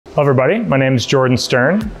Hello everybody, my name is Jordan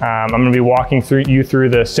Stern. I'm going to be walking you through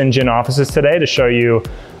the Cyngn offices today to show you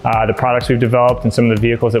the products we've developed and some of the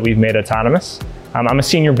vehicles that we've made autonomous. I'm a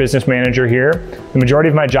senior business manager here. The majority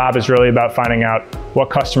of my job is really about finding out what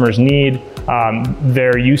customers need,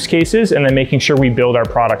 their use cases, and then making sure we build our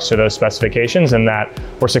products to those specifications and that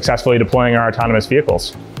we're successfully deploying our autonomous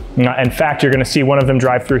vehicles. In fact, you're going to see one of them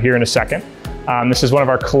drive through here in a second. This is one of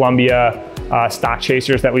our Columbia stock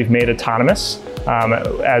chasers that we've made autonomous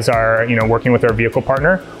as our, working with our vehicle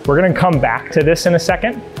partner. We're going to come back to this in a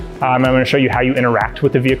second. I'm going to show you how you interact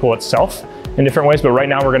with the vehicle itself in different ways, but right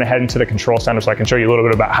now we're going to head into the control center so I can show you a little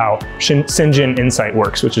bit about how Cyngn Insight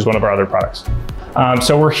works, which is one of our other products.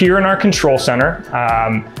 So we're here in our control center.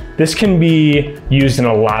 This can be used in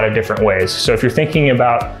a lot of different ways. So if you're thinking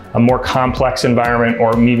about a more complex environment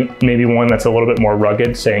or maybe one that's a little bit more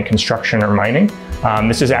rugged, say in construction or mining,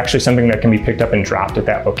 this is actually something that can be picked up and dropped at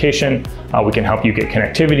that location. We can help you get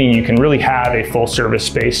connectivity, and you can really have a full service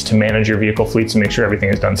space to manage your vehicle fleets and make sure everything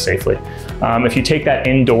is done safely. If you take that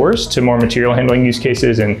indoors to more material handling use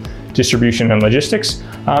cases and distribution and logistics,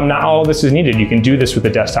 not all of this is needed. You can do this with a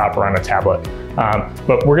desktop or on a tablet.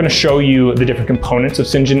 But we're going to show you the different components of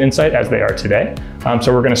Cyngn Insight as they are today.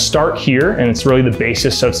 So we're going to start here, and it's really the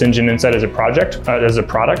basis of Cyngn Insight as a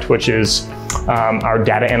product, which is our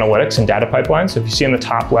data analytics and data pipelines. So if you see on the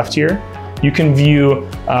top left here, you can view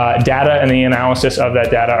data and the analysis of that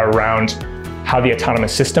data around how the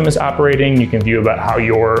autonomous system is operating. You can view about how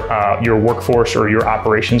your workforce or your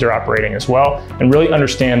operations are operating as well, and really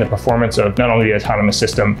understand the performance of not only the autonomous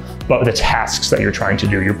system, but the tasks that you're trying to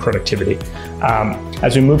do, your productivity.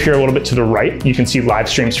 As we move here a little bit to the right, you can see live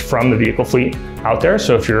streams from the vehicle fleet out there.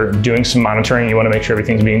 So if you're doing some monitoring, you want to make sure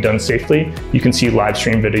everything's being done safely, you can see live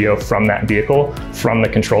stream video from that vehicle from the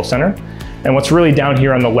control center. And what's really down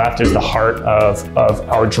here on the left is the heart of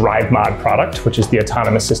our Drive Mod product, which is the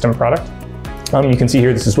autonomous system product. You can see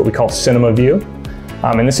here, this is what we call Cinema View.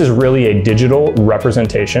 And this is really a digital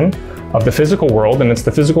representation of the physical world, and it's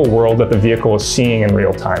the physical world that the vehicle is seeing in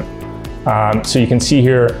real time. So you can see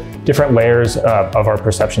here different layers of our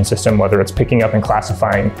perception system, whether it's picking up and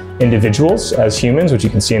classifying individuals as humans, which you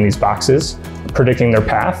can see in these boxes, predicting their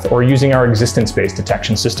path, or using our existence-based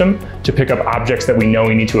detection system to pick up objects that we know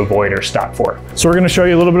we need to avoid or stop for. So we're going to show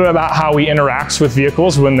you a little bit about how we interact with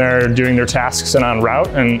vehicles when they're doing their tasks and en route.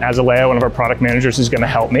 And Azalea, one of our product managers, is going to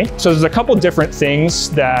help me. So there's a couple different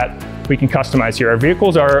things that we can customize here. Our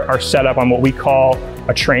vehicles are set up on what we call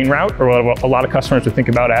a train route, or what a lot of customers would think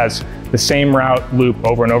about as the same route loop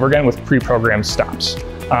over and over again with pre-programmed stops.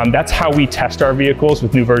 That's how we test our vehicles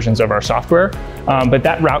with new versions of our software, but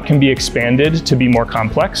that route can be expanded to be more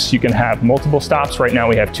complex. You can have multiple stops. Right now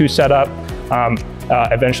we have 2 set up.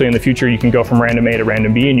 Eventually in the future, you can go from random A to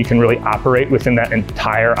random B, and you can really operate within that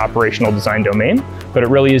entire operational design domain, but it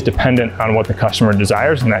really is dependent on what the customer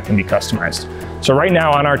desires, and that can be customized. So right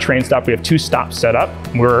now on our train stop, we have 2 stops set up.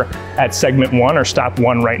 We're at segment 1 or stop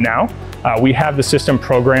 1 right now. We have the system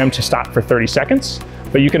programmed to stop for 30 seconds.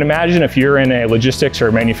 But you can imagine if you're in a logistics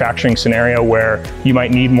or manufacturing scenario where you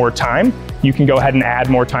might need more time, you can go ahead and add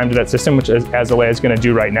more time to that system, which Azalea is going to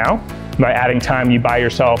do right now. By adding time, you buy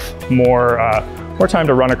yourself more time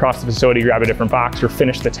to run across the facility, grab a different box, or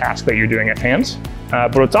finish the task that you're doing at hand.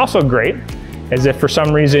 But what's also great is if for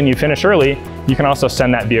some reason you finish early, you can also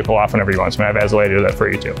send that vehicle off whenever you want. So I'm going to have Azalea do that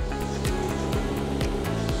for you too.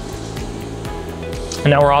 And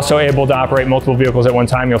now we're also able to operate multiple vehicles at one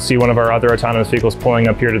time. You'll see one of our other autonomous vehicles pulling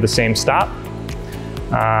up here to the same stop,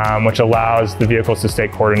 which allows the vehicles to stay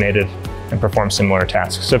coordinated and perform similar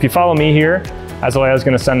tasks. So if you follow me here, Azalea is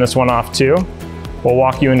going to send this one off too. We'll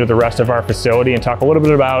walk you into the rest of our facility and talk a little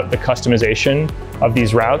bit about the customization of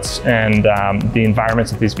these routes and the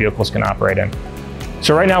environments that these vehicles can operate in.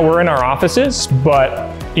 So right now we're in our offices,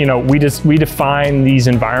 but we define these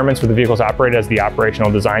environments where the vehicles operate as the operational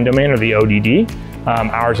design domain, or the ODD.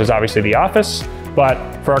 Ours is obviously the office, but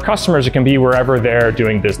for our customers, it can be wherever they're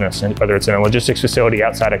doing business, and whether it's in a logistics facility,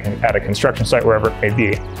 outside at a construction site, wherever it may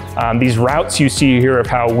be. These routes you see here of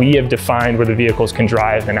how we have defined where the vehicles can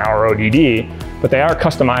drive in our ODD, but they are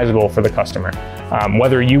customizable for the customer.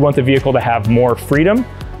 Whether you want the vehicle to have more freedom,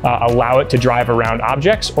 allow it to drive around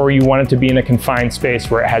objects, or you want it to be in a confined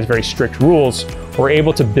space where it has very strict rules, we're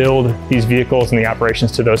able to build these vehicles and the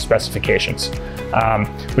operations to those specifications,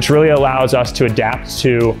 which really allows us to adapt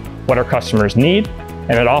to what our customers need.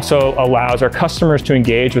 And it also allows our customers to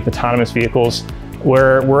engage with autonomous vehicles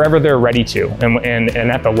wherever they're ready to and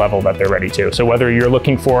at the level that they're ready to. So whether you're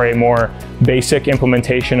looking for a more basic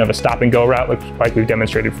implementation of a stop and go route like we've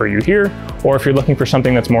demonstrated for you here, or if you're looking for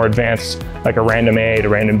something that's more advanced like a random A to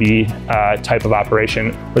random B type of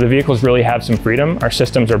operation where the vehicles really have some freedom, our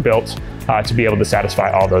systems are built to be able to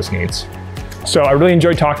satisfy all those needs. So I really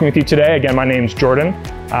enjoyed talking with you today. Again, my name's Jordan.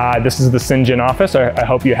 This is the Cyngn office. I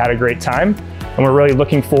hope you had a great time. And we're really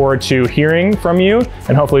looking forward to hearing from you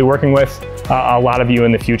and hopefully working with a lot of you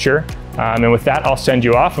in the future. And with that, I'll send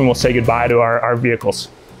you off and we'll say goodbye to our vehicles.